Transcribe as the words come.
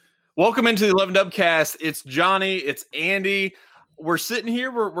Welcome into the 11 Dubcast. It's Johnny. It's Andy. We're sitting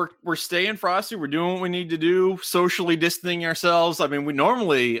here. We're staying frosty. We're doing what we need to do, socially distancing ourselves. I mean, we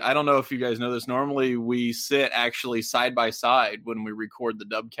normally, I don't know if you guys know this, normally we sit actually side by side when we record the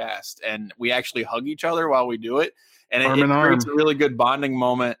Dubcast, and we actually hug each other while we do it. And it creates a really good bonding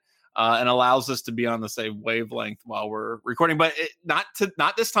moment and allows us to be on the same wavelength while we're recording. But not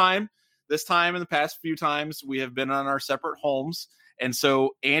this time. This time and the past few times, we have been on our separate homes. And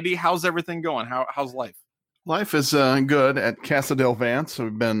so, Andy, how's everything going? How's life? Life is good at Casa del Vance. So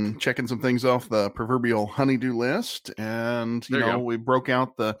we've been checking some things off the proverbial honeydew list. And, we broke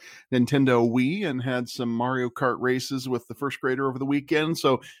out the Nintendo Wii and had some Mario Kart races with the first grader over the weekend.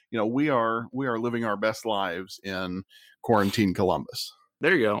 So, we are living our best lives in quarantine Columbus.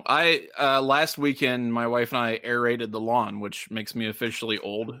 There you go. Last weekend, my wife and I aerated the lawn, which makes me officially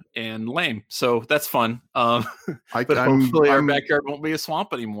old and lame. So that's fun. But hopefully our backyard won't be a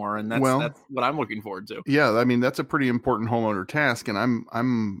swamp anymore. And that's what I'm looking forward to. Yeah. I mean, that's a pretty important homeowner task. And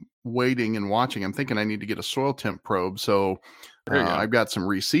I'm waiting and watching. I'm thinking I need to get a soil temp probe. So I've got some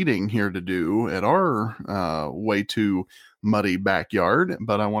reseeding here to do at our way too muddy backyard.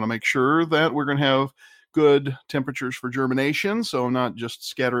 But I want to make sure that we're going to have good temperatures for germination, so I'm not just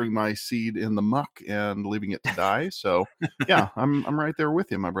scattering my seed in the muck and leaving it to die. So yeah, I'm right there with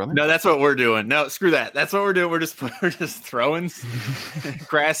you, my brother. No, that's what we're doing. No, screw that. That's what we're doing. We're just throwing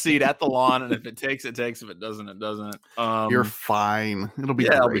grass seed at the lawn, and if it takes, it takes. If it doesn't, it doesn't. You're fine. It'll be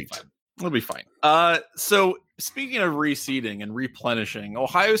great. It'll be fine. So speaking of reseeding and replenishing,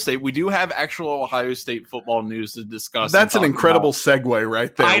 Ohio State, we do have actual Ohio State football news to discuss. That's an incredible segue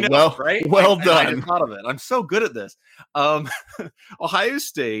right there. I know, right? Well done. I just thought of it. I'm so good at this. Ohio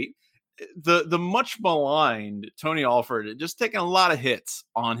State, the much maligned Tony Alford, just taking a lot of hits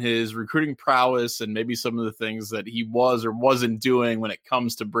on his recruiting prowess and maybe some of the things that he was or wasn't doing when it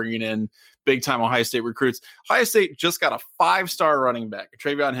comes to bringing in big-time Ohio State recruits. Ohio State just got a 5-star running back,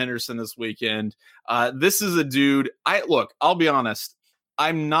 Travion Henderson, this weekend. This is a dude. I'll be honest.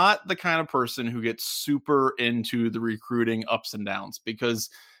 I'm not the kind of person who gets super into the recruiting ups and downs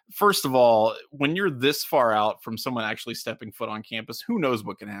because, first of all, when you're this far out from someone actually stepping foot on campus, who knows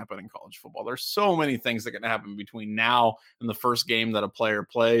what can happen in college football? There's so many things that can happen between now and the first game that a player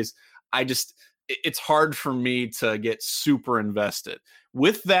plays. It's hard for me to get super invested.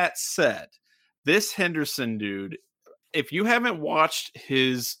 With that said, this Henderson dude, if you haven't watched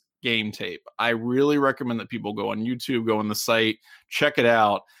his game tape, I really recommend that people go on YouTube, go on the site, check it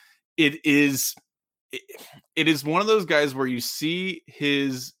out. It is one of those guys where you see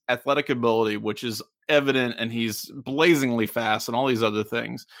his athletic ability, which is evident, and he's blazingly fast and all these other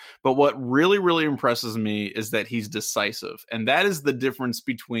things. But what really, really impresses me is that he's decisive. And that is the difference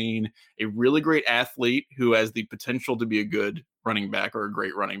between a really great athlete who has the potential to be a good running back or a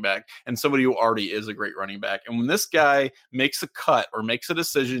great running back and somebody who already is a great running back. And when this guy makes a cut or makes a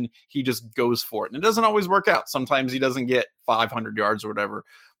decision, he just goes for it. And it doesn't always work out. Sometimes he doesn't get 500 yards or whatever,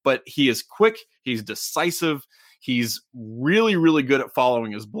 but he is quick. He's decisive. He's really, really good at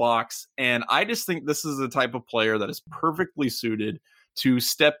following his blocks. And I just think this is the type of player that is perfectly suited to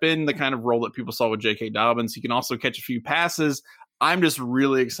step in the kind of role that people saw with J.K. Dobbins. He can also catch a few passes. I'm just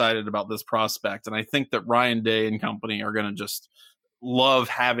really excited about this prospect. And I think that Ryan Day and company are going to just love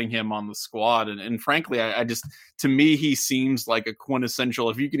having him on the squad. And frankly, I just, to me, he seems like a quintessential,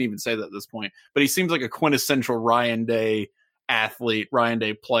 if you can even say that at this point, but he seems like a quintessential Ryan Day athlete, Ryan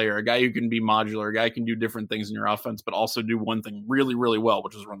Day player, a guy who can be modular, a guy who can do different things in your offense, but also do one thing really, really well,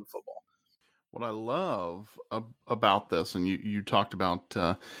 which is run the football. What I love about this, and you talked about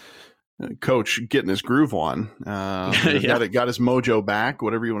Coach getting his groove on, got his mojo back,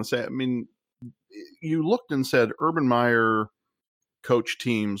 whatever you want to say. I mean, you looked and said Urban Meyer coach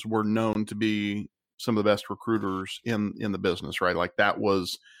teams were known to be some of the best recruiters in the business, right? Like that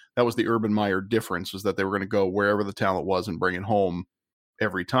was the Urban Meyer difference, is that they were going to go wherever the talent was and bring it home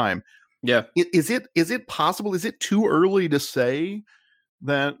every time. Yeah. Is it possible? Is it too early to say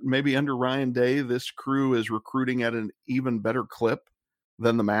that maybe under Ryan Day, this crew is recruiting at an even better clip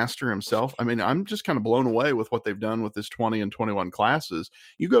than the master himself? I mean, I'm just kind of blown away with what they've done with this 20 and 21 classes.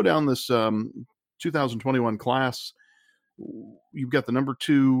 You go down this 2021 class, you've got the number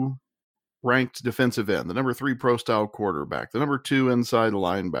 2 ranked defensive end, the number 3 pro style quarterback, the number 2 inside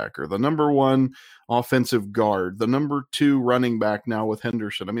linebacker, the number 1 offensive guard, the number 2 running back now with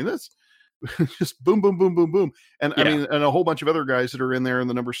Henderson. I mean, that's just boom, boom, boom, boom, boom. And I mean, and a whole bunch of other guys that are in there in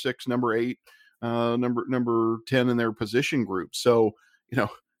the number 6, number 8, number 10 in their position group. So,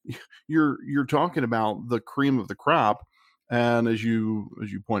 you're talking about the cream of the crop. And as you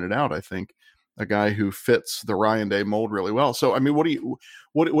pointed out, I think a guy who fits the Ryan Day mold really well. So, I mean, what do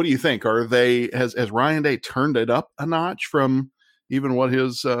you think? Has Ryan Day turned it up a notch from even what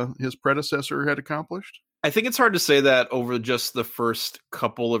his predecessor had accomplished? I think it's hard to say that over just the first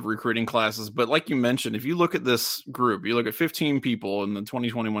couple of recruiting classes, but like you mentioned, if you look at this group, you look at 15 people in the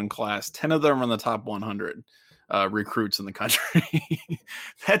 2021 class, 10 of them are in the top 100 recruits in the country.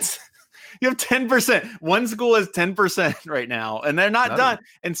 That's you have 10%. One school has 10% right now, and they're not done.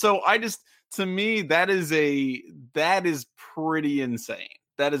 And so to me, that is pretty insane.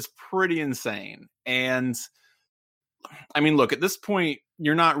 That is pretty insane. And I mean, look, at this point,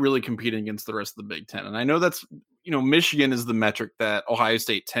 you're not really competing against the rest of the Big Ten. And I know that's, Michigan is the metric that Ohio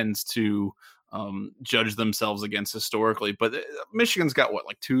State tends to judge themselves against historically. But Michigan's got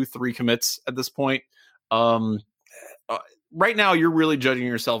like 2-3 commits at this point. Right now, you're really judging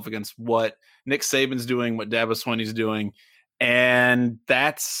yourself against what Nick Saban's doing, what Dabo Swinney's doing. And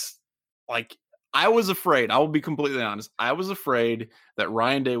that's like, I was afraid, I will be completely honest, I was afraid that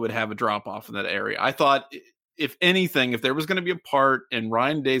Ryan Day would have a drop off in that area. I thought, if anything, if there was going to be a part in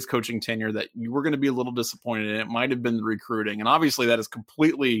Ryan Day's coaching tenure that you were going to be a little disappointed in, it might have been the recruiting. And obviously that has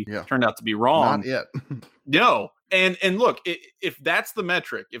completely turned out to be wrong. Not yet. No. And look, if that's the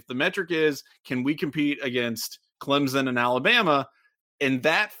metric, if the metric is, can we compete against Clemson and Alabama in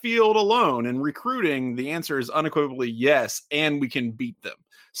that field alone in recruiting, the answer is unequivocally yes. And we can beat them.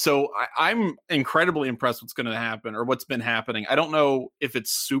 So I'm incredibly impressed what's going to happen or what's been happening. I don't know if it's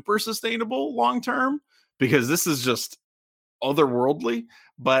super sustainable long-term, because this is just otherworldly.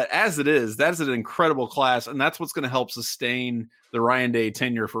 But as it is, that's an incredible class, and that's what's going to help sustain the Ryan Day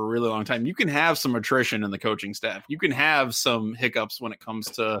tenure for a really long time. You can have some attrition in the coaching staff. You can have some hiccups when it comes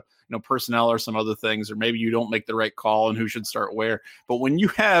to personnel or some other things, or maybe you don't make the right call and who should start where. But when you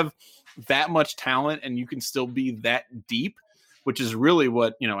have that much talent and you can still be that deep, which is really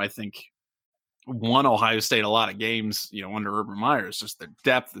what I think won Ohio State a lot of games, under Urban Meyer. It's just their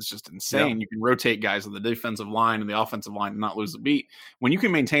depth is just insane. You can rotate guys on the defensive line and the offensive line and not lose a beat. When you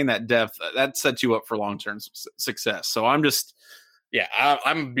can maintain that depth, that sets you up for long-term success. So I'm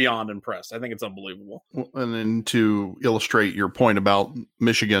beyond impressed. I think it's unbelievable. And then to illustrate your point about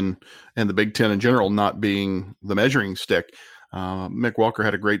Michigan and the Big Ten in general not being the measuring stick, Mick Walker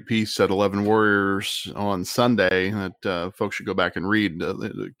had a great piece at 11 Warriors on Sunday that folks should go back and read,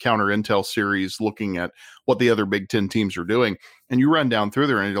 the counter intel series looking at what the other Big Ten teams are doing. And you run down through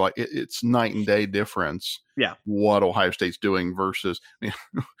there and you're like, it's night and day difference. Yeah. What Ohio State's doing versus, it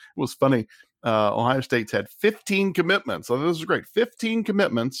was funny. Ohio State's had 15 commitments. So this is great. 15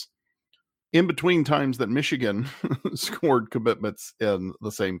 commitments in between times that Michigan scored commitments in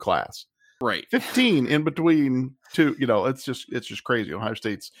the same class. Right. 15 in between two, it's just crazy. Ohio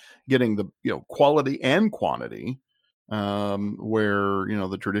State's getting the, quality and quantity, where,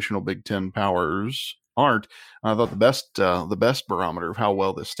 the traditional Big Ten powers aren't. I thought the best barometer of how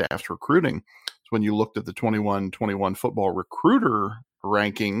well this staff's recruiting is when you looked at the 21 football recruiter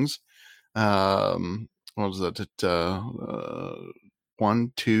rankings. What was it?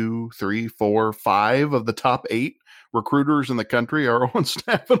 1, 2, 3, 4, 5 of the top 8 recruiters in the country are on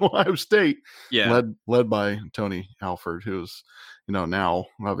staff at Ohio State. Yeah. Led by Tony Alford, who's, now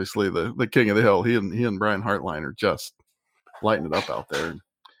obviously the king of the hill. He and Brian Hartline are just lighting it up out there.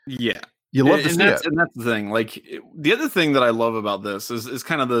 Yeah. You love to see it. And that's the thing. Like, the other thing that I love about this is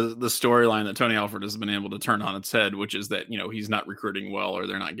kind of the storyline that Tony Alford has been able to turn on its head, which is that, he's not recruiting well, or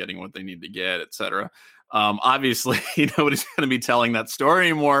they're not getting what they need to get, et cetera. Obviously, nobody's going to be telling that story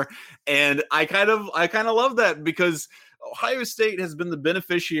anymore. And I kind of love that, because Ohio State has been the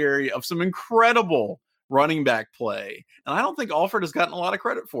beneficiary of some incredible running back play. And I don't think Alford has gotten a lot of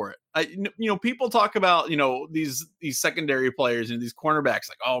credit for it. People talk about, these secondary players and these cornerbacks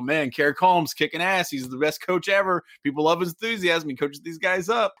like, oh man, Kerrick Holmes kicking ass. He's the best coach ever. People love his enthusiasm. He coaches these guys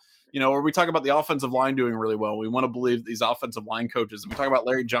up. Or we talk about the offensive line doing really well. We want to believe these offensive line coaches. And we talk about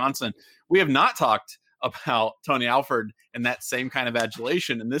Larry Johnson. We have not talked about Tony Alford and that same kind of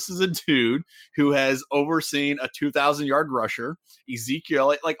adulation. And this is a dude who has overseen a 2,000-yard rusher,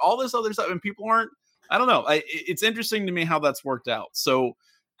 Ezekiel, like all this other stuff. And people aren't, I don't know. It's interesting to me how that's worked out. So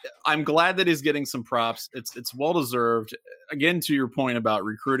I'm glad that he's getting some props. It's well-deserved. Again, to your point about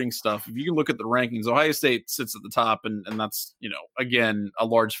recruiting stuff, if you can look at the rankings, Ohio State sits at the top, and that's, again, a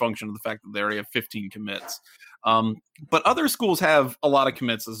large function of the fact that they already have 15 commits. But other schools have a lot of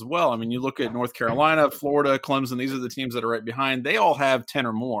commits as well. I mean, you look at North Carolina, Florida, Clemson, these are the teams that are right behind. They all have 10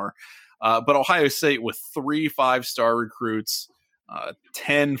 or more. But Ohio State with 3 5-star recruits,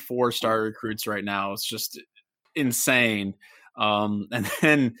 10 4-star recruits right now, it's just insane. And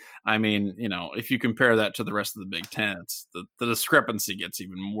then, I mean, if you compare that to the rest of the Big Ten, the discrepancy gets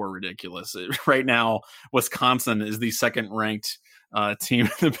even more ridiculous. Right now, Wisconsin is the second ranked team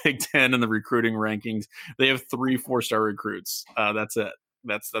in the Big Ten in the recruiting rankings. They have 3 4-star recruits. That's it.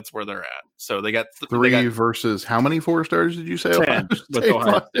 That's where they're at. So they got 3 versus how many 4-stars did you say? 10 with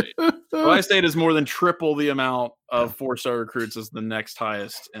Ohio State. Ohio State is more than triple the amount of 4-star recruits as the next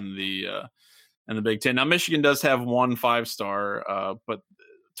highest in the Big Ten. Now Michigan does have 1 5-star, but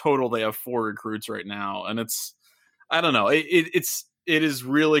total they have 4 recruits right now, and I don't know. It is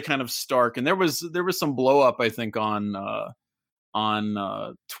really kind of stark. And there was some blow up, I think, on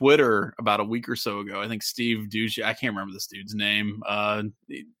Twitter about a week or so ago. I think Steve Ducey, I can't remember this dude's name,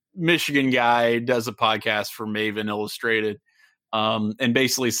 Michigan guy, does a podcast for Maven Illustrated, and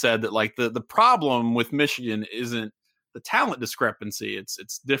basically said that like the problem with Michigan isn't the talent discrepancy,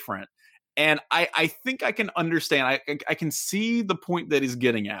 it's different. And I think I can understand, I can see the point that he's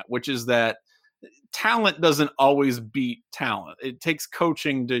getting at, which is that talent doesn't always beat talent. It takes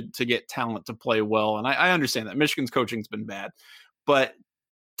coaching to get talent to play well. And I understand that Michigan's coaching's been bad, but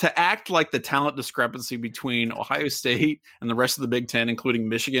to act like the talent discrepancy between Ohio State and the rest of the Big Ten, including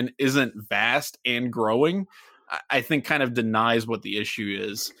Michigan, isn't vast and growing, I think kind of denies what the issue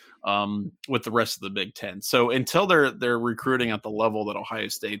is with the rest of the Big Ten. So until they're recruiting at the level that Ohio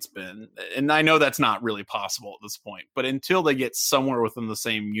State's been, and I know that's not really possible at this point, but until they get somewhere within the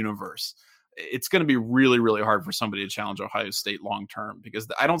same universe, it's going to be really, really hard for somebody to challenge Ohio State long term, because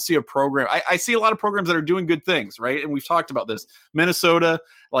I don't see a program. I see a lot of programs that are doing good things, right? And we've talked about this. Minnesota,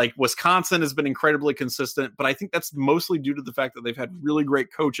 like Wisconsin, has been incredibly consistent, but I think that's mostly due to the fact that they've had really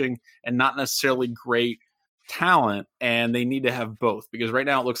great coaching and not necessarily great talent, and they need to have both, because right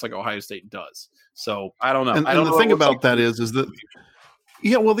now it looks like Ohio State does. So I don't know. And the thing about that is that,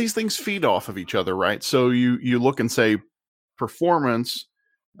 yeah, well, these things feed off of each other, right? So you look and say performance,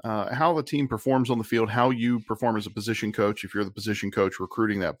 how the team performs on the field, how you perform as a position coach, if you're the position coach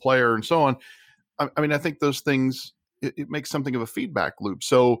recruiting that player and so on. I mean, I think those things, it makes something of a feedback loop.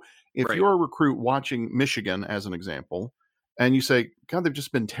 So if you're a recruit watching Michigan as an example, and you say, God, they've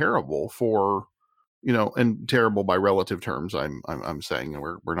just been terrible for, and terrible by relative terms, I'm saying,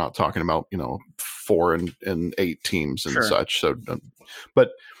 we're not talking about, 4 and 8 teams and such. So,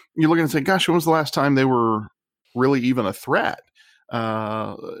 but you're looking and say, gosh, when was the last time they were really even a threat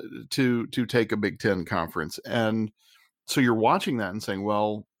to take a Big Ten conference? And so you're watching that and saying,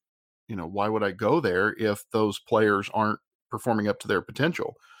 well, why would I go there if those players aren't performing up to their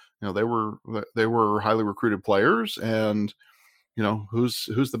potential? They were highly recruited players, and who's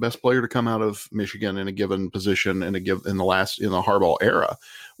the best player to come out of Michigan in a given position in the Harbaugh era.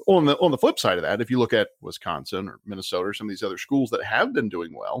 On the flip side of that, if you look at Wisconsin or Minnesota or some of these other schools that have been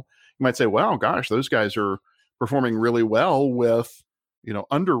doing well, you might say, wow, gosh, those guys are performing really well with,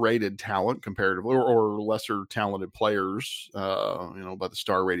 underrated talent comparatively, or lesser talented players, by the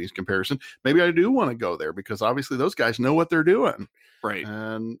star ratings comparison. Maybe I do want to go there because obviously those guys know what they're doing. Right.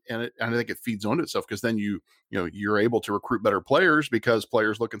 And I think it feeds onto itself, because then you're able to recruit better players, because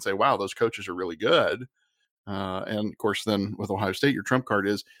players look and say, wow, those coaches are really good. And of course, then with Ohio State, your trump card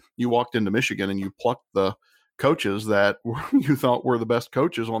is you walked into Michigan and you plucked the coaches that you thought were the best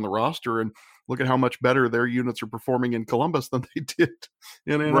coaches on the roster, and look at how much better their units are performing in Columbus than they did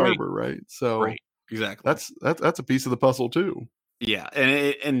in Ann Arbor, right? So exactly, that's a piece of the puzzle too. Yeah,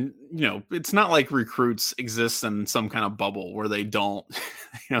 and it's not like recruits exist in some kind of bubble where they don't,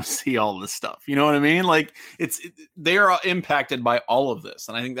 see all this stuff. You know what I mean? Like they are impacted by all of this,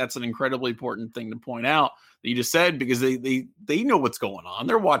 and I think that's an incredibly important thing to point out that you just said, because they know what's going on.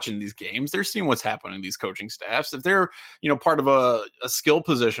 They're watching these games. They're seeing what's happening in these coaching staffs. If they're part of a skill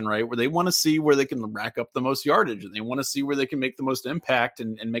position, right, where they want to see where they can rack up the most yardage, and they want to see where they can make the most impact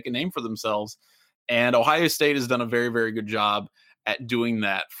and make a name for themselves. And Ohio State has done a very, very good job at doing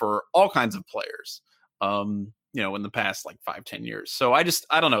that for all kinds of players, in the past 5-10 years. So I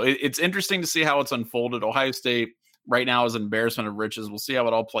don't know. It's interesting to see how it's unfolded. Ohio State right now is an embarrassment of riches. We'll see how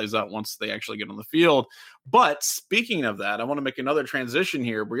it all plays out once they actually get on the field. But speaking of that, I want to make another transition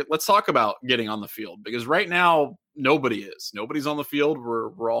here. Let's talk about getting on the field, because right now nobody's on the field.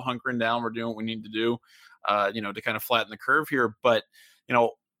 We're all hunkering down. We're doing what we need to do, to kind of flatten the curve here. But,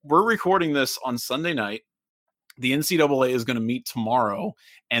 we're recording this on Sunday night. The NCAA is going to meet tomorrow,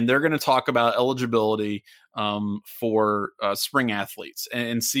 and they're going to talk about eligibility for spring athletes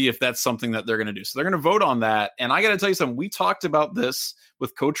and see if that's something that they're going to do. So they're going to vote on that. And I got to tell you something. We talked about this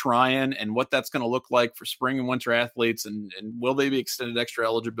with Coach Ryan and what that's going to look like for spring and winter athletes, and will they be extended extra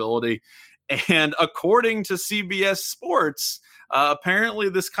eligibility. And according to CBS Sports, apparently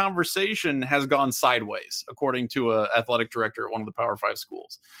this conversation has gone sideways, according to an athletic director at one of the Power 5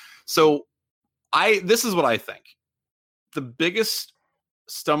 schools. So this is what I think. The biggest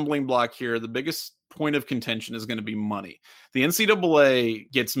stumbling block here, the biggest point of contention is going to be money. The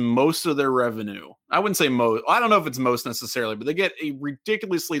NCAA gets most of their revenue. I wouldn't say most. I don't know if it's most necessarily, but they get a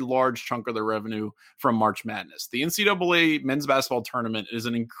ridiculously large chunk of their revenue from March Madness. The NCAA men's basketball tournament is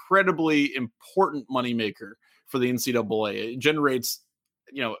an incredibly important moneymaker for the NCAA. It generates,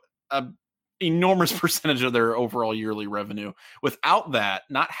 an enormous percentage of their overall yearly revenue. Without that,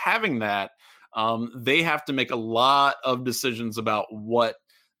 not having that, they have to make a lot of decisions about what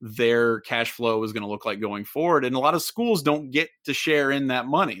their cash flow is going to look like going forward. And a lot of schools don't get to share in that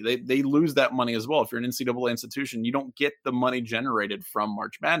money. They lose that money as well. If you're an NCAA institution, you don't get the money generated from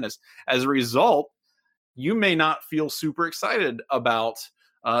March Madness. As a result, you may not feel super excited about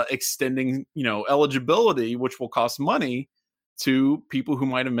extending, eligibility, which will cost money to people who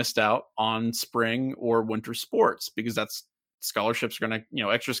might have missed out on spring or winter sports, because that's scholarships are going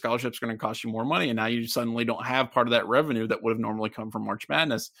to, extra scholarships are going to cost you more money. And now you suddenly don't have part of that revenue that would have normally come from March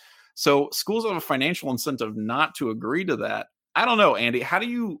Madness. So schools have a financial incentive not to agree to that. I don't know, Andy, how do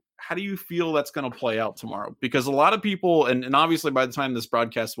you feel that's going to play out tomorrow? Because a lot of people, and obviously by the time this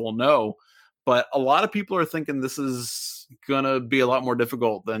broadcast we'll know, but a lot of people are thinking this is going to be a lot more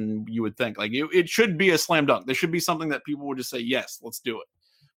difficult than you would think. Like it should be a slam dunk. There should be something that people would just say, yes, let's do it.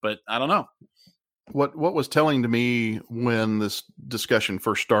 But I don't know. What was telling to me when this discussion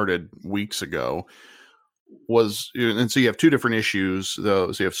first started weeks ago was, and so you have two different issues,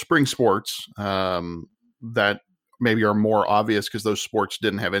 though. So you have spring sports that maybe are more obvious because those sports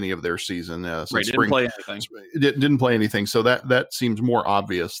didn't have any of their season. Right, didn't play anything. Didn't play anything. So that seems more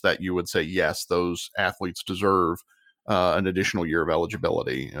obvious that you would say, yes, those athletes deserve an additional year of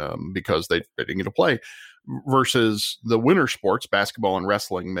eligibility because they didn't get to play. Versus the winter sports, basketball and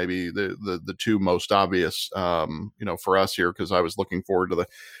wrestling, maybe the two most obvious, for us here, because I was looking forward to the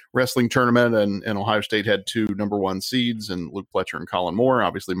wrestling tournament, and Ohio State had two number one seeds, and Luke Fletcher and Colin Moore.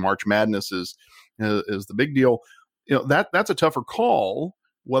 Obviously, March Madness is the big deal. That's a tougher call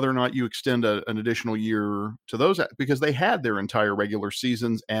whether or not you extend an additional year to those, because they had their entire regular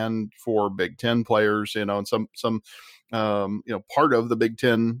seasons, and for Big Ten players, and some part of the Big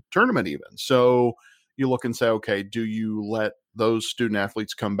Ten tournament even. So you look and say, okay, do you let those student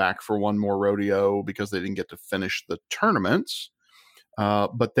athletes come back for one more rodeo because they didn't get to finish the tournaments?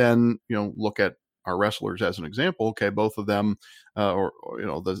 But then, look at our wrestlers as an example. Okay, both of them, or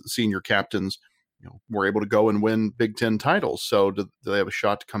the senior captains, were able to go and win Big Ten titles. So do they have a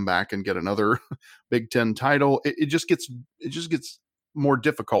shot to come back and get another Big Ten title? It just gets more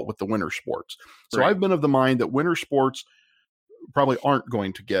difficult with the winter sports. So right. I've been of the mind that winter sports probably aren't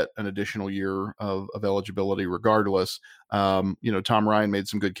going to get an additional year of eligibility regardless. Tom Ryan made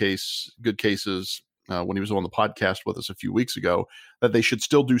some good cases when he was on the podcast with us a few weeks ago, that they should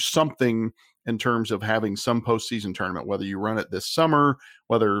still do something in terms of having some postseason tournament, whether you run it this summer,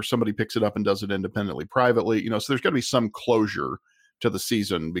 whether somebody picks it up and does it independently, privately, so there's got to be some closure to the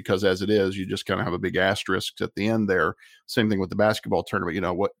season, because as it is, you just kind of have a big asterisk at the end there. Same thing with the basketball tournament.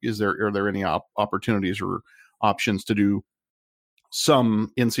 Are there any opportunities or options to do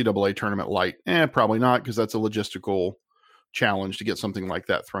some NCAA tournament light? Probably not, because that's a logistical challenge to get something like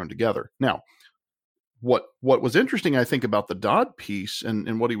that thrown together. Now, what was interesting, I think, about the Dodd piece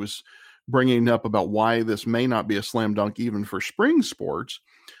and what he was bringing up about why this may not be a slam dunk even for spring sports.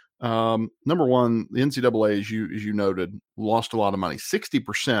 Number one, the NCAA, as you noted, lost a lot of money.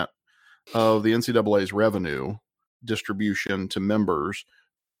 60% of the NCAA's revenue distribution to members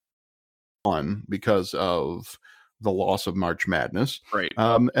because of the loss of March Madness. Right.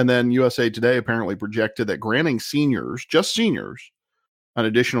 And then USA Today apparently projected that granting just seniors, an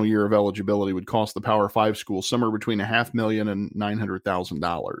additional year of eligibility would cost the Power 5 school somewhere between $500,000 and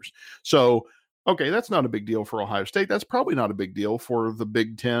 $900,000. So, okay, that's not a big deal for Ohio State. That's probably not a big deal for the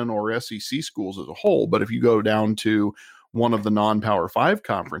Big Ten or SEC schools as a whole. But if you go down to one of the non-Power 5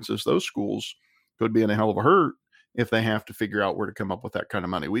 conferences, those schools could be in a hell of a hurt if they have to figure out where to come up with that kind of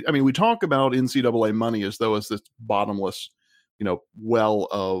money. We talk about NCAA money as though it's this bottomless, well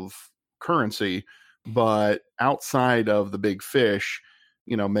of currency, but outside of the big fish,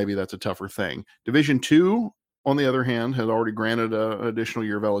 maybe that's a tougher thing. Division II, on the other hand, has already granted an additional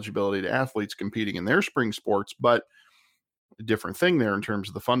year of eligibility to athletes competing in their spring sports, but a different thing there in terms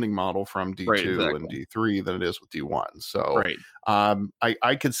of the funding model from D2 right, exactly. and D3 than it is with D1. So right.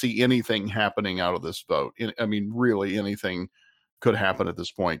 I could see anything happening out of this vote. Really anything could happen at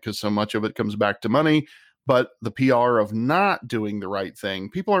this point, because so much of it comes back to money. but the PR of not doing the right thing,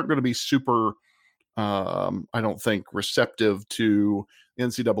 people aren't going to be super, I don't think, receptive to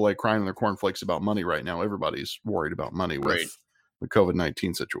NCAA crying in their cornflakes about money right now. Everybody's worried about money Right. with the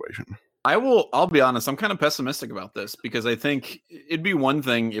COVID-19 situation. I'll be honest, I'm kind of pessimistic about this because I think it'd be one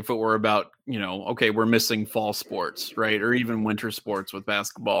thing if it were about, okay, we're missing fall sports, right? Or even winter sports with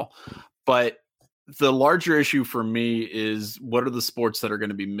basketball. But the larger issue for me is what are the sports that are going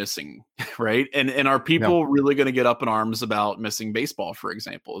to be missing, right? And are people really going to get up in arms about missing baseball, for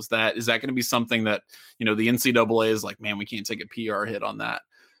example? Is that going to be something that, the NCAA is like, man, we can't take a PR hit on that?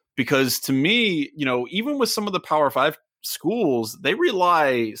 Because to me, even with some of the Power 5 schools, they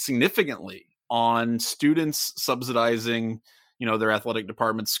rely significantly on students subsidizing, their athletic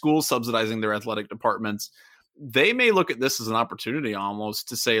departments, schools subsidizing their athletic departments. They may look at this as an opportunity almost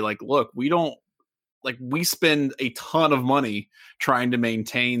to say, like, look, we spend a ton of money trying to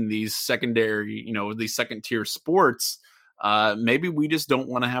maintain these secondary, these second tier sports. Maybe we just don't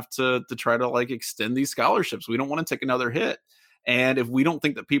want to have to try to extend these scholarships. We don't want to take another hit. And if we don't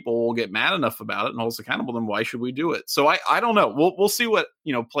think that people will get mad enough about it and hold us accountable, then why should we do it? So I don't know. We'll see what,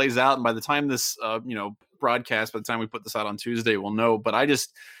 plays out. And by the time this, broadcast, by the time we put this out on Tuesday, we'll know. But I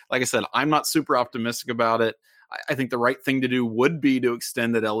just, like I said, I'm not super optimistic about it. I think the right thing to do would be to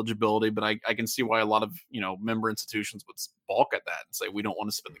extend that eligibility, but I can see why a lot of, member institutions would balk at that and say, we don't want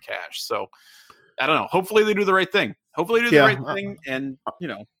to spend the cash. So I don't know. Hopefully they do the right thing. And,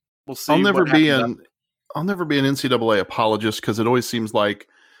 we'll see. I'll never be an NCAA apologist because it always seems like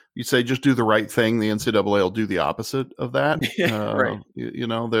you say just do the right thing. The NCAA will do the opposite of that. Right.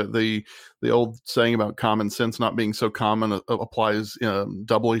 The old saying about common sense not being so common applies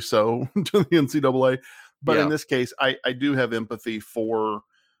doubly so to the NCAA. But in this case, I do have empathy for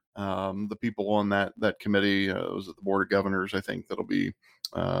the people on that committee. It was at the Board of Governors, I think, that'll be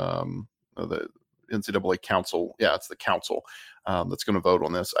the NCAA council. Yeah, it's the council that's going to vote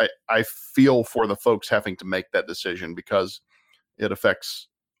on this. I feel for the folks having to make that decision because it affects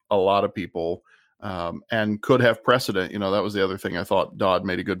a lot of people and could have precedent. That was the other thing. I thought Dodd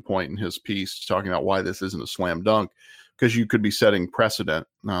made a good point in his piece talking about why this isn't a slam dunk, because you could be setting precedent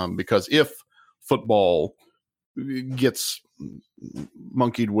because if football gets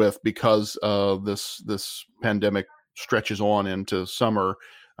monkeyed with because this pandemic stretches on into summer.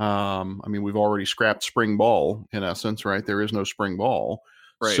 We've already scrapped spring ball in essence, right? There is no spring ball.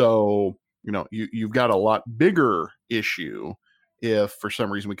 Right. So, you've got a lot bigger issue if for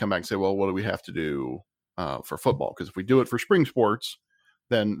some reason we come back and say, well, what do we have to do for football? Because if we do it for spring sports,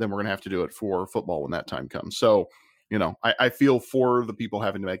 then we're going to have to do it for football when that time comes. So, I feel for the people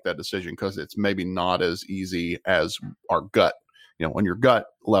having to make that decision because it's maybe not as easy as our gut. On your gut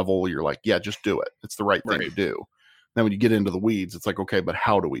level, you're like, yeah, just do it. It's the right thing to do. Then when you get into the weeds, it's like, okay, but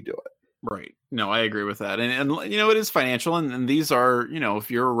how do we do it? Right. No, I agree with that. And it is financial. And these are,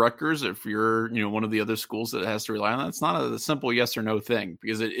 if you're Rutgers, if you're, one of the other schools that has to rely on that, it's not a simple yes or no thing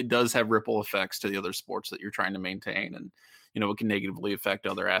because it does have ripple effects to the other sports that you're trying to maintain. And, it can negatively affect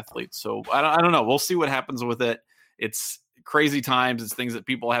other athletes. So I don't know. We'll see what happens with it. It's crazy times. It's things that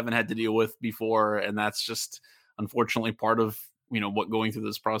people haven't had to deal with before. And that's just unfortunately part of, what going through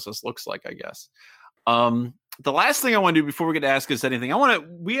this process looks like, I guess. The last thing I want to do before we get to ask us anything,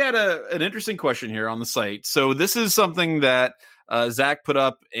 we had an interesting question here on the site. So this is something that Zach put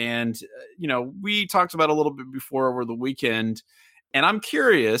up and, we talked about a little bit before over the weekend, and I'm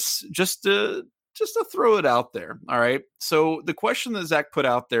curious just to throw it out there. All right. So the question that Zach put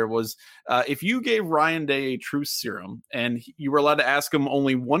out there was, if you gave Ryan Day a truth serum and you were allowed to ask him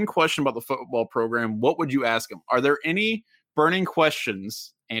only one question about the football program, what would you ask him? Are there any burning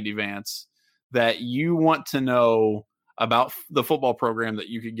questions, Andy Vance, that you want to know about the football program that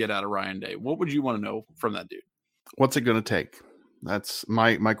you could get out of Ryan Day? What would you want to know from that dude? What's it going to take? That's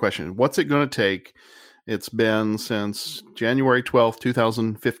my question. What's it going to take? It's been since January 12th,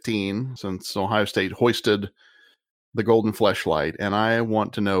 2015, since Ohio State hoisted the golden fleshlight. And I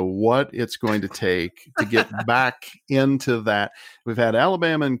want to know what it's going to take to get back into that. We've had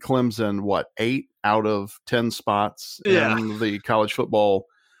Alabama and Clemson, 8 out of 10 spots in the college football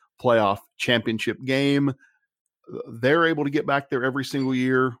playoff championship game. They're able to get back there every single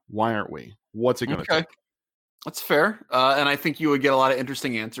year. Why aren't we? What's it going to take? That's fair. And I think you would get a lot of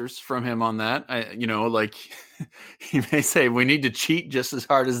interesting answers from him on that. He may say we need to cheat just as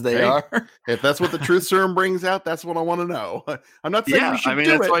hard as they are. If that's what the truth serum brings out, that's what I want to know. I'm not saying we should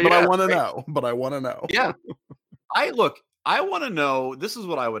do it, but I want to know. But I want to know. Yeah. I want to know. This is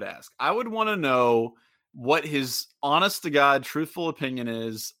what I would ask. I would want to know what his honest to God, truthful opinion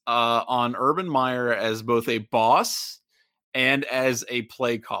is on Urban Meyer as both a boss and as a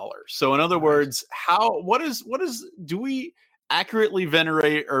play caller. So in other Right. words, do we accurately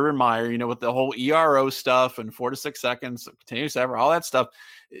venerate Urban Meyer, with the whole ERO stuff and 4 to 6 seconds, continuous ever, all that stuff?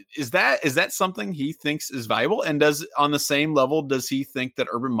 Is that something he thinks is valuable? And on the same level, does he think that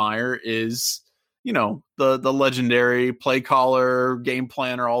Urban Meyer is, the legendary play caller, game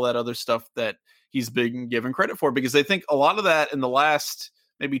planner, all that other stuff that he's been given credit for? Because I think a lot of that in the last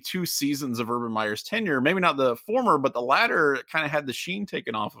maybe 2 seasons of Urban Meyer's tenure, maybe not the former, but the latter, kind of had the sheen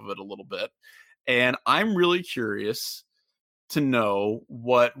taken off of it a little bit. And I'm really curious to know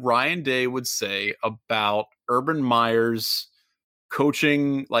what Ryan Day would say about Urban Meyer's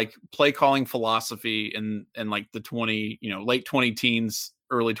coaching, like play calling philosophy in like the late 20 teens,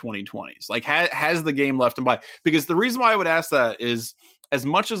 early 2020s. Like has the game left him by? Because the reason why I would ask that is, as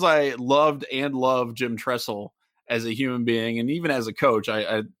much as I loved and love Jim Tressel as a human being and even as a coach,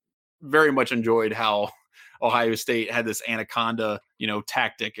 I very much enjoyed how Ohio State had this anaconda,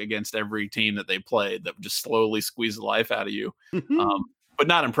 tactic against every team that they played that would just slowly squeeze the life out of you, but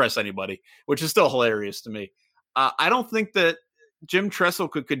not impress anybody, which is still hilarious to me. I don't think that Jim Tressel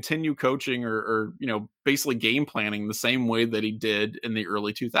could continue coaching or basically game planning the same way that he did in the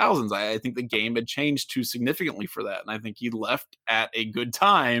early 2000s. I think the game had changed too significantly for that. And I think he left at a good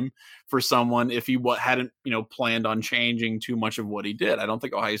time for someone if he hadn't, planned on changing too much of what he did. I don't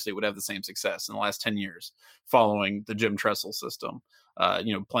think Ohio State would have the same success in the last 10 years following the Jim Tressel system,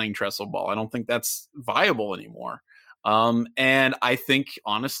 playing Tressel ball. I don't think that's viable anymore. And I think,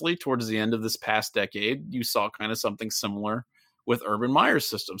 honestly, towards the end of this past decade, you saw kind of something similar with Urban Meyer's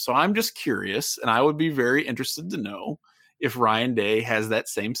system. So I'm just curious, and I would be very interested to know if Ryan Day has that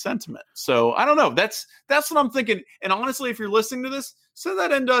same sentiment. So I don't know. That's what I'm thinking. And honestly, if you're listening to this, send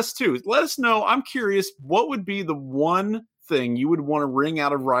that in to us too. Let us know. I'm curious, what would be the one thing you would want to wring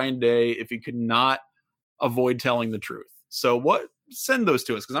out of Ryan Day if he could not avoid telling the truth? So send those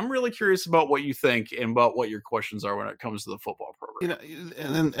to us, because I'm really curious about what you think and about what your questions are when it comes to the football program.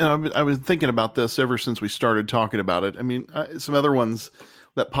 And I've been thinking about this ever since we started talking about it. I mean, some other ones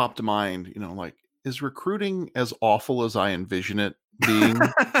that popped to mind, like, is recruiting as awful as I envision it being?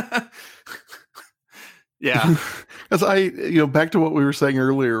 Yeah. As back to what we were saying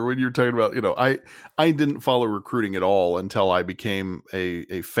earlier when you were talking about, I didn't follow recruiting at all until I became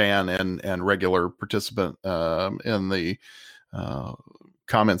a fan and regular participant in the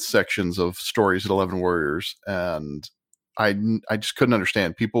comments sections of stories at 11 Warriors. And I just couldn't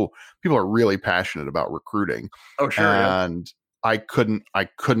understand. People are really passionate about recruiting. Oh, sure. And yeah. I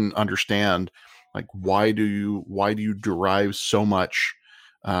couldn't understand, like, why do you derive so much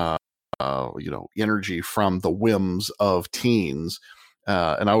energy from the whims of teens?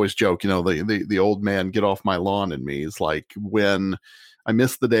 And I always joke, the old man get off my lawn in me is like, when I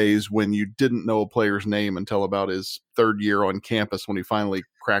miss the days when you didn't know a player's name until about his third year on campus, when he finally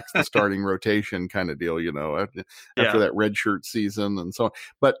cracks the starting rotation kind of deal, after that redshirt season and so on.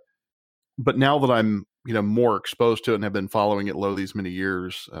 But now that I'm, more exposed to it and have been following it low these many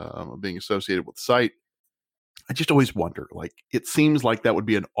years, being associated with the site, I just always wonder, like, it seems like that would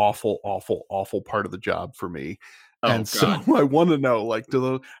be an awful, awful, awful part of the job for me. And so I want to know, like,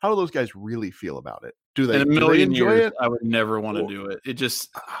 how do those guys really feel about it? Do they enjoy it? I would never want to do it. It just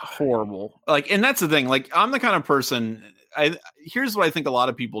horrible. Like, and that's the thing. Like, I'm the kind of person. Here's what I think a lot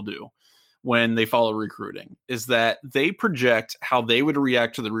of people do when they follow recruiting is that they project how they would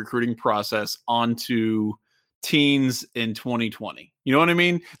react to the recruiting process onto teens in 2020. You know what I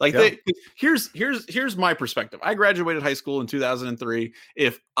mean? Like, yeah. Here's my perspective. I graduated high school in 2003.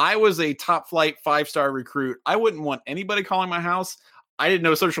 If I was a top flight 5-star recruit, I wouldn't want anybody calling my house. I didn't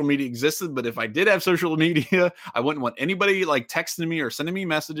know social media existed, but if I did have social media, I wouldn't want anybody like texting me or sending me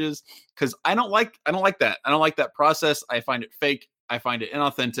messages, because I don't like that. I don't like that process. I find it fake. I find it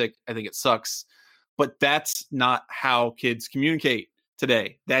inauthentic. I think it sucks. But that's not how kids communicate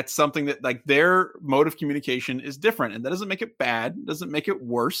today. That's something that, like, their mode of communication is different, and that doesn't make it bad, doesn't make it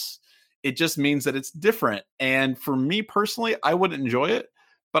worse. It just means that it's different. And for me personally, I wouldn't enjoy it,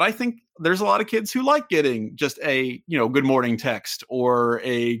 but I think there's a lot of kids who like getting just a, good morning text or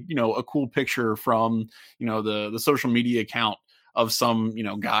a cool picture from, the social media account of some,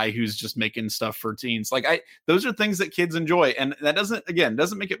 guy who's just making stuff for teens. Like, those are things that kids enjoy. And that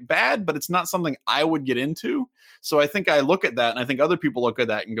doesn't make it bad, but it's not something I would get into. So I think I look at that, and I think other people look at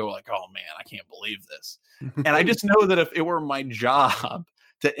that and go like, oh man, I can't believe this. And I just know that if it were my job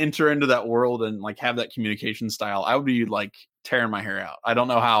to enter into that world and like have that communication style, I would be like tearing my hair out. I don't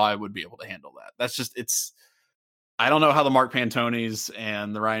know how I would be able to handle that. That's just, I don't know how the Mark Pantonis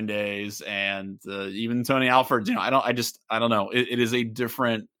and the Ryan Days and even Tony Alfords, I don't know. It is a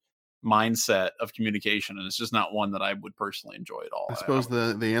different mindset of communication, and it's just not one that I would personally enjoy at all. I suppose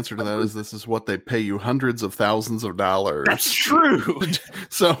the answer to that is this is what they pay you hundreds of thousands of dollars. That's true.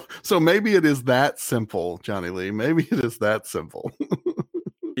 So maybe it is that simple, Johnny Lee. Maybe it is that simple.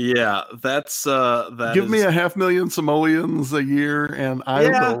 Yeah, that's Give me 500,000 simoleons a year, and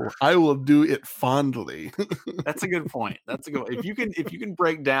I will do it fondly. That's a good point. That's a good. If you can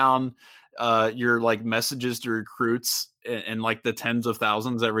break down your like messages to recruits and like the tens of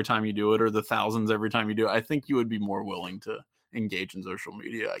thousands every time you do it, or the thousands every time you do it, I think you would be more willing to engage in social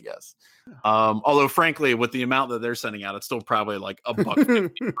media, I guess. Although frankly, with the amount that they're sending out, it's still probably like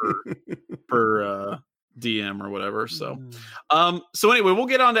 $1.50 per DM or whatever. So anyway, we'll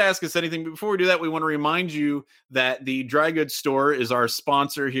get on to Ask Us Anything. But before we do that, we want to remind you that the Dry Goods Store is our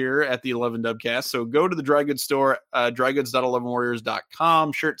sponsor here at the 11 Dubcast. So go to the Dry Goods Store,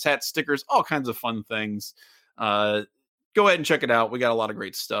 drygoods.11warriors.com. Shirts, hats, stickers, all kinds of fun things. Go ahead and check it out. We got a lot of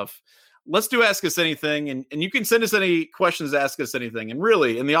great stuff. Let's do Ask Us Anything, and you can send us any questions to Ask Us Anything. And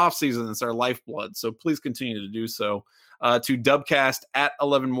really, in the off season, it's our lifeblood. So please continue to do so to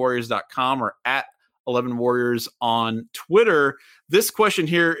dubcast@11warriors.com or at 11 Warriors on Twitter. This question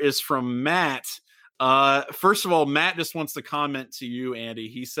here is from Matt. First of all, Matt just wants to comment to you, Andy.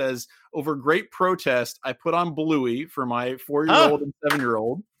 He says, over great protest, I put on Bluey for my 4-year-old and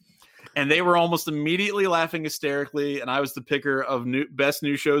 7-year-old, and they were almost immediately laughing hysterically, and I was the picker of best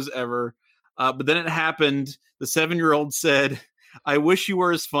new shows ever. But then it happened. The 7-year-old said, I wish you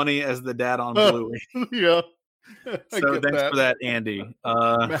were as funny as the dad on Bluey. Yeah. So thanks for that, Andy.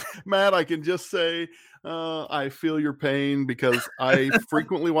 Matt, I can just say I feel your pain because I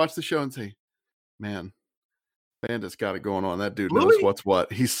frequently watch the show and say, man, Bandit's got it going on. That dude knows what's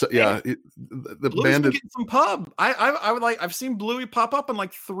what. He's the Bandit getting some pub. I would like. I've seen Bluey pop up in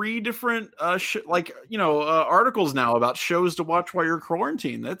like 3 different articles now about shows to watch while you're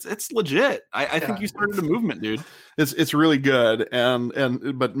quarantined. It's legit. I think you started a movement, dude. It's really good.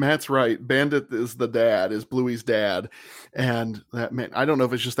 But Matt's right. Bandit is Bluey's dad, and that man. I don't know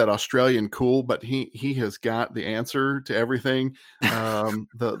if it's just that Australian cool, but he has got the answer to everything.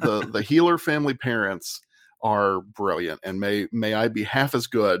 The Healer family parents are brilliant, and may I be half as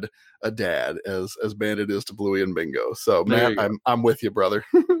good a dad as Bandit is to Bluey and Bingo. So Matt, I'm with you, brother.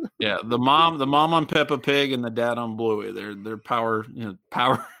 Yeah, the mom on Peppa Pig and the dad on Bluey. They're power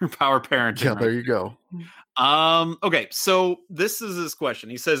parenting. Yeah, there you go. Okay, so this is his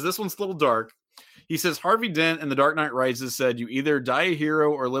question. He says this one's a little dark. He says Harvey Dent in The Dark Knight Rises said you either die a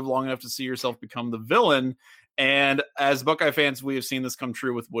hero or live long enough to see yourself become the villain. And as Buckeye fans, we have seen this come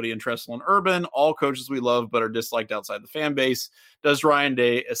true with Woody and Tressel and Urban, all coaches we love but are disliked outside the fan base. Does Ryan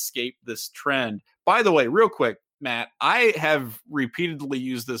Day escape this trend? By the way, real quick, Matt, I have repeatedly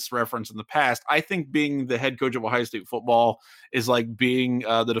used this reference in the past. I think being the head coach of Ohio State football is like being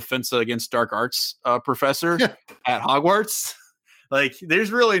the defensive against dark arts professor at Hogwarts. Like,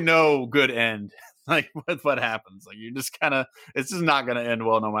 there's really no good end. Like, with what happens, like you're just kind of, it's just not going to end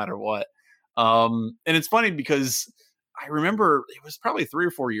well no matter what. And it's funny because I remember it was probably 3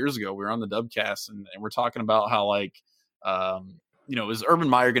 or 4 years ago. We were on the Dubcast and we're talking about how is Urban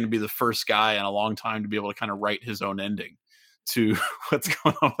Meyer going to be the first guy in a long time to be able to kind of write his own ending to what's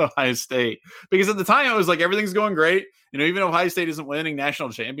going on with Ohio State? Because at the time it was like, everything's going great. Even Ohio State isn't winning national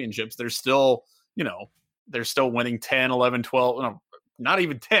championships. They're still winning 10, 11, 12, no, not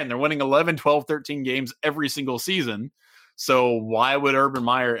even 10. They're winning 11, 12, 13 games every single season. So why would Urban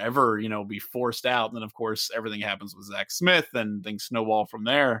Meyer ever, be forced out? And then, of course, everything happens with Zach Smith and things snowball from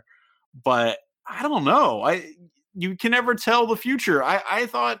there. But I don't know. You can never tell the future. I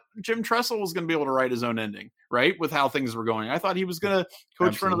thought Jim Tressel was going to be able to write his own ending, right? With how things were going. I thought he was going to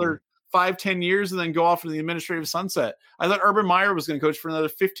coach for another 5-10 years and then go off into the administrative sunset. I thought Urban Meyer was going to coach for another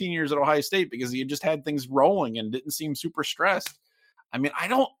 15 years at Ohio State because he had just had things rolling and didn't seem super stressed. I mean, I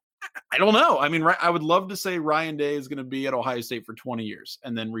don't know. I mean, I would love to say Ryan Day is going to be at Ohio State for 20 years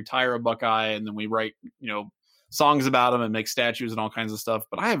and then retire a Buckeye. And then we write, songs about him and make statues and all kinds of stuff.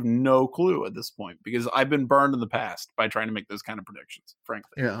 But I have no clue at this point because I've been burned in the past by trying to make those kind of predictions,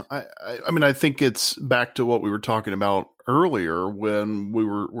 frankly. Yeah. I mean, I think it's back to what we were talking about earlier when we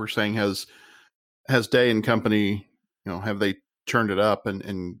were saying has Day and company, have they turned it up?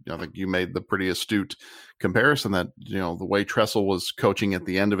 And I think you made the pretty astute comparison that, the way Tressel was coaching at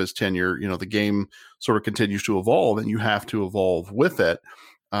the end of his tenure, the game sort of continues to evolve and you have to evolve with it.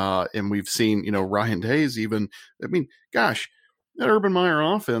 And we've seen, Ryan Day's even, I mean, gosh, that Urban Meyer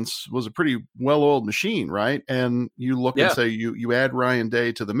offense was a pretty well-oiled machine, right? And you look and say you add Ryan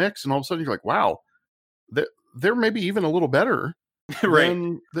Day to the mix and all of a sudden you're like, wow, they're maybe even a little better. Right.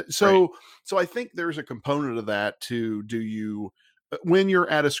 So I think there's a component of that to, do you when you're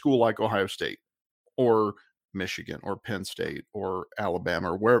at a school like Ohio State or Michigan or Penn State or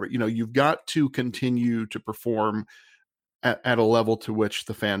Alabama or wherever, you've got to continue to perform at a level to which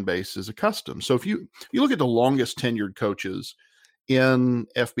the fan base is accustomed. So if you look at the longest tenured coaches in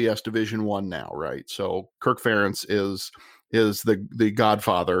FBS Division I now, right? So Kirk Ferentz is the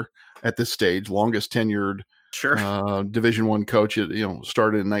godfather at this stage, longest tenured Division I coach.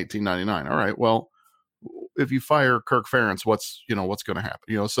 Started in 1999. All right, well, if you fire Kirk Ferentz, what's going to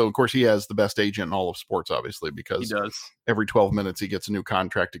happen? So of course he has the best agent in all of sports, obviously, because he does. Every 12 minutes he gets a new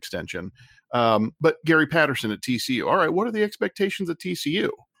contract extension. But Gary Patterson at TCU. All right, what are the expectations at TCU?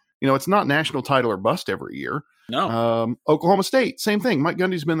 It's not national title or bust every year. No. Oklahoma State, same thing. Mike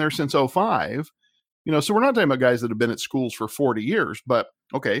Gundy's been there since 2005. So we're not talking about guys that have been at schools for 40 years, but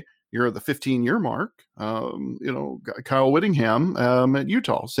okay, you're at the 15-year mark. Kyle Whittingham at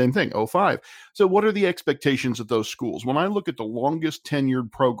Utah, same thing, 2005. So what are the expectations of those schools? When I look at the longest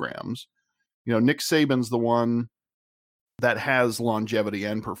tenured programs, Nick Saban's the one that has longevity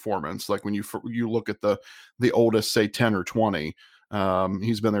and performance. Like when you look at the oldest, say 10 or 20,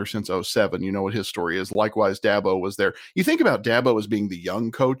 he's been there since 2007. You know what his story is. Likewise, Dabo was there. You think about Dabo as being the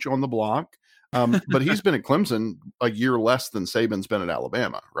young coach on the block, but he's been at Clemson a year less than Saban's been at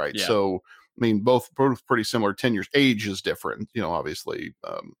Alabama, right? Yeah. So, I mean, both pretty similar tenures. Age is different, obviously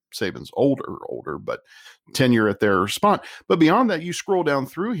Saban's older, but tenure at their spot. But beyond that, you scroll down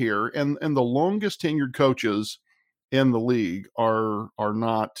through here and the longest tenured coaches in the league are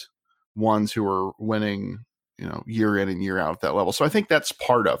not ones who are winning, year in and year out at that level. So I think that's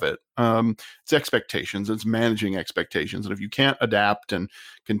part of it. It's expectations, it's managing expectations. And if you can't adapt and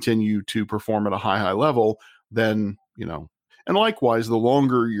continue to perform at a high level, then, and likewise, the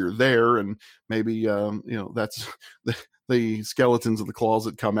longer you're there and maybe, that's the skeletons of the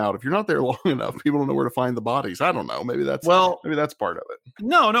closet come out. If you're not there long enough, people don't know where to find the bodies. I don't know. Maybe that's part of it.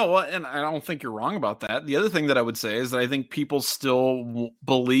 No. And I don't think you're wrong about that. The other thing that I would say is that I think people still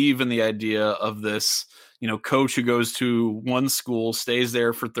believe in the idea of this, coach who goes to one school, stays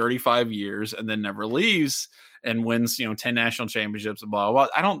there for 35 years and then never leaves and wins, 10 national championships and blah, blah,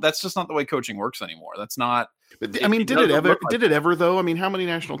 blah. That's just not the way coaching works anymore. That's not. I mean, did it ever though? I mean, how many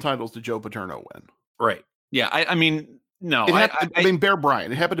national titles did Joe Paterno win? Right. Yeah. I mean, no, I mean, Bear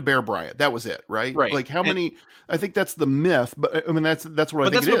Bryant. It happened to Bear Bryant. That was it, right? Right. Like how many? I think that's the myth. But I mean, that's what I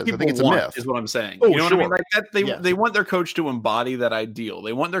think it is. I think it's a myth. Is what I'm saying. Oh, you know sure. what I mean? Like they want their coach to embody that ideal.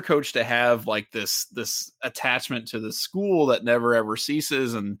 They want their coach to have like this attachment to the school that never ever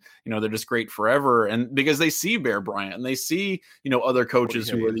ceases, and they're just great forever. And because they see Bear Bryant and they see other coaches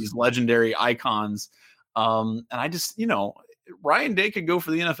who are these legendary icons. And I just Ryan Day could go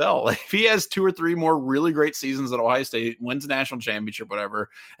for the NFL. Like, if he has 2 or 3 more really great seasons at Ohio State, wins a national championship, whatever,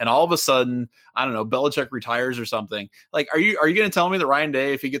 and all of a sudden, I don't know, Belichick retires or something. Like, are you going to tell me that Ryan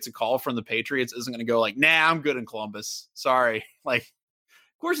Day, if he gets a call from the Patriots, isn't going to go like, nah, I'm good in Columbus. Sorry. Like,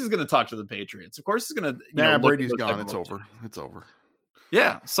 of course he's going to talk to the Patriots. Of course he's going to. Nah, Brady's gone. It's over. It's over.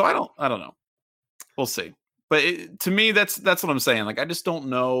 Yeah. So I don't know. We'll see. But to me, that's what I'm saying. Like, I just don't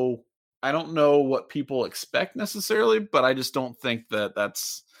know. I don't know what people expect necessarily, but I just don't think that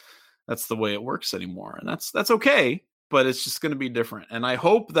that's the way it works anymore. And that's okay, but it's just going to be different. And I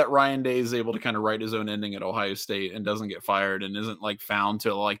hope that Ryan Day is able to kind of write his own ending at Ohio State and doesn't get fired and isn't like found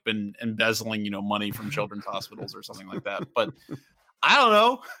to like been embezzling, money from children's hospitals or something like that. But I don't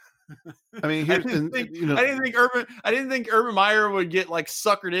know. I mean, I didn't think Urban Meyer would get like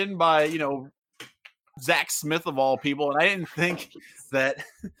suckered in by, Zach Smith of all people. And I didn't think that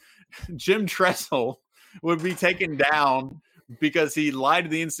Jim Tressel would be taken down because he lied to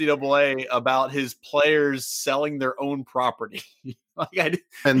the NCAA about his players selling their own property. You can't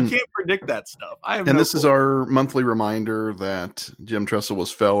predict that stuff. This is our monthly reminder that Jim Tressel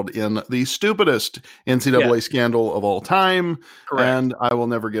was felled in the stupidest NCAA scandal of all time. Correct. And I will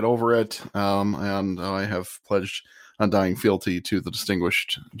never get over it. And I have pledged undying fealty to the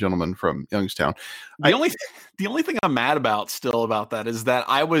distinguished gentleman from Youngstown. The only thing I'm mad about that is that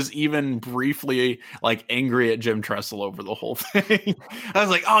I was even briefly like angry at Jim Tressel over the whole thing. I was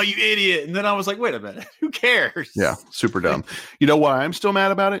like, "Oh, you idiot!" And then I was like, "Wait a minute, who cares?" Yeah, super dumb. You know why I'm still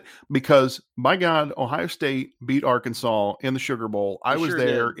mad about it? Because by God, Ohio State beat Arkansas in the Sugar Bowl. I was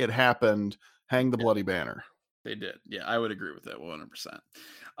there. It happened. Hang the bloody banner. They did. Yeah, I would agree with that 100%.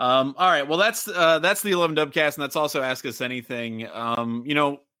 All right. Well, that's the 11 Dubcast, and that's also Ask Us Anything.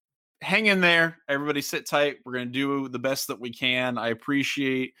 Hang in there. Everybody sit tight. We're going to do the best that we can. I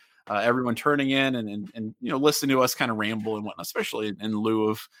appreciate everyone turning in and listening to us kind of ramble and whatnot, especially in lieu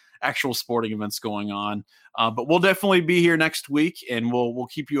of actual sporting events going on. But we'll definitely be here next week, and we'll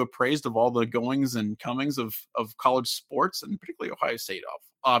keep you appraised of all the goings and comings of college sports, and particularly Ohio State,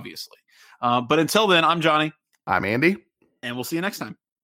 obviously. But until then, I'm Johnny. I'm Andy. And we'll see you next time.